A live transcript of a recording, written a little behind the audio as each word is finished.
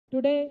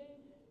Today,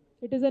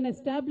 it is an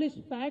established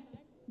fact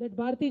that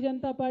Bharatiya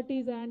Janata Party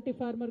is an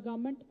anti-farmer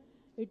government.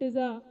 It is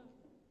a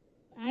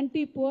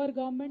anti-poor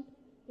government.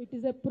 It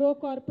is a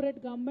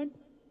pro-corporate government.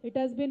 It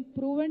has been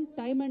proven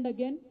time and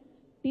again.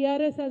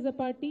 TRS as a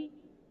party,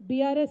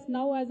 BRS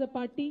now as a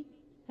party,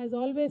 has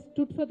always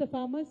stood for the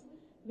farmers.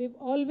 We've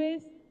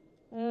always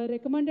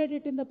recommended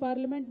it in the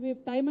parliament.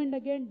 We've time and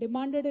again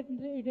demanded it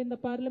in the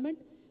parliament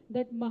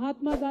that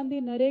Mahatma Gandhi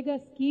NREGA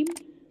scheme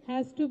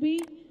has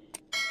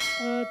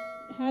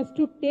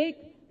to take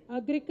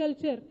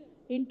agriculture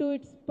into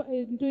its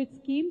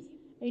schemes.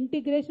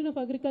 Integration of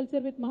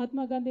agriculture with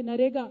Mahatma Gandhi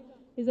NREGA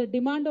is a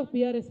demand of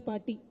BRS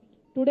party.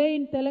 Today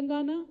in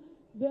Telangana,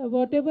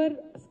 whatever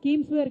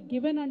schemes were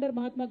given under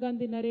Mahatma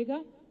Gandhi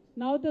NREGA,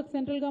 now the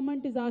central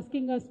government is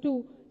asking us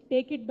to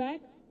take it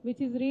back,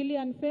 which is really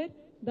unfair.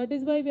 That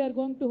is why we are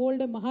going to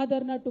hold a Maha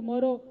Dharna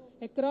tomorrow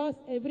across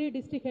every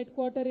district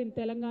headquarter in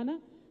Telangana.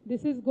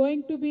 This is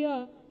going to be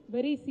a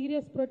very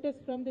serious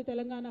protest from the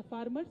Telangana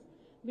farmers.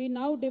 We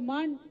now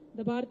demand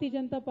the Bharatiya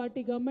Janata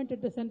Party government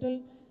at the central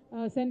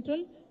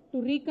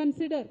to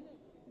reconsider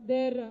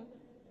their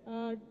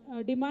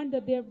demand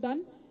that they have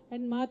done,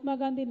 and Mahatma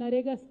Gandhi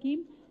NREGA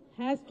scheme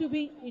has to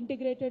be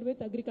integrated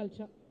with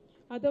agriculture.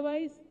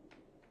 Otherwise,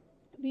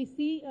 we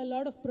see a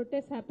lot of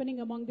protests happening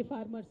among the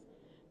farmers.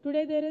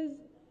 Today there is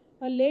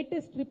a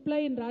latest reply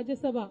in Rajya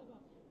Sabha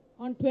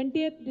on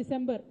 20th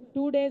December,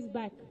 2 days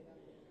back.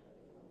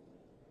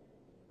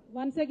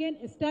 Once again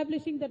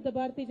establishing that the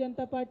Bharatiya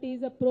Janata Party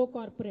is a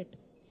pro-corporate,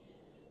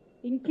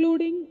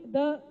 including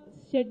the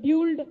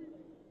scheduled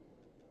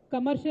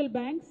commercial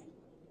banks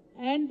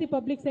and the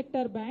public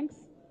sector banks,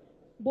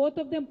 both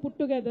of them put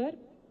together.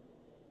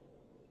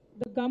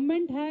 The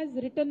government has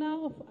written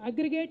off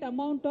aggregate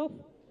amount of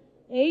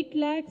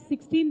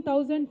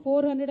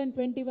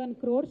 8,16,421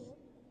 crores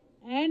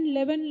and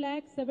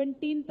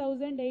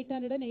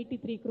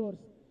 11,17,883 crores.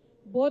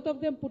 Both of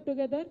them put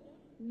together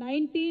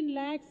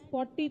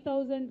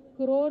 19,40,000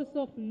 crores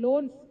of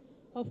loans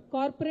of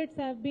corporates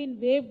have been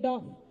waived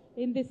off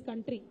in this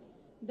country.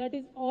 That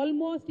is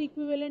almost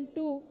equivalent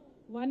to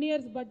 1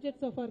 year's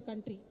budgets of our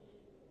country.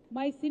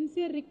 My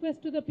sincere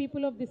request to the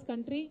people of this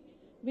country,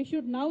 we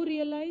should now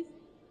realize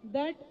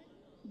that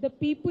the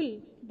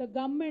people, the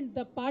government,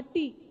 the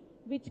party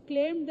which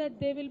claimed that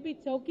they will be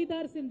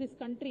chowkidars in this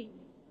country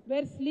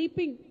were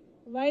sleeping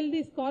while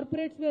these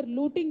corporates were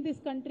looting this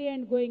country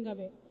and going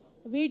away.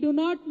 We do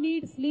not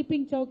need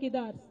sleeping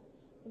chowkidars.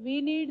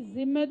 We need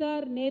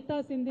zimmedar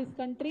netas in this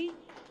country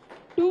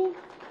to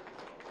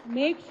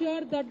make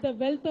sure that the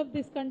wealth of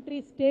this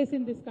country stays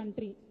in this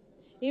country.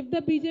 If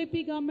the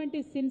BJP government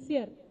is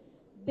sincere,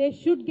 they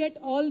should get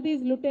all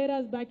these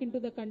luteras back into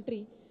the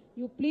country.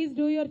 You please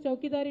do your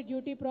chowkidari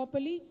duty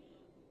properly,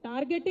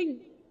 targeting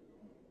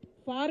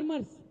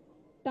farmers,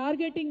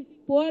 targeting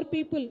poor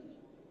people,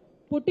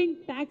 putting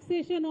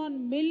taxation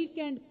on milk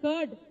and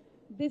curd.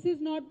 This is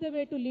not the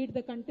way to lead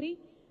the country.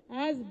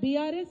 As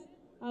BRS,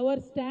 our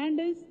stand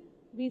is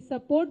we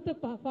support the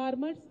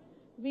farmers.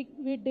 We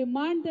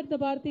demand that the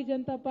Bharatiya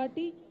Janata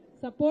Party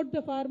support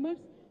the farmers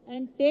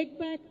and take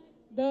back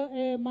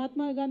the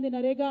Mahatma Gandhi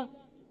NREGA,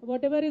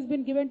 whatever has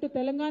been given to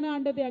Telangana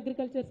under the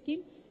agriculture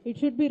scheme, it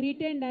should be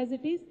retained as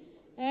it is.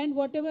 And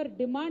whatever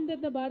demand that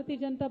the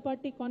Bharatiya Janata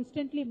Party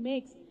constantly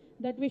makes,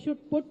 that we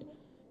should put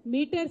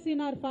meters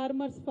in our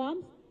farmers'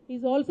 farms,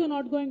 is also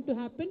not going to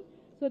happen.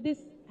 So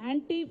this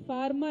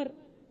anti-farmer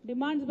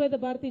demands by the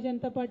Bharatiya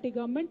Janata Party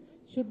government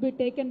should be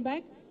taken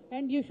back,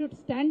 and you should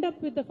stand up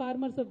with the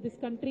farmers of this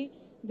country.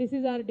 This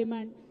is our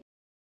demand.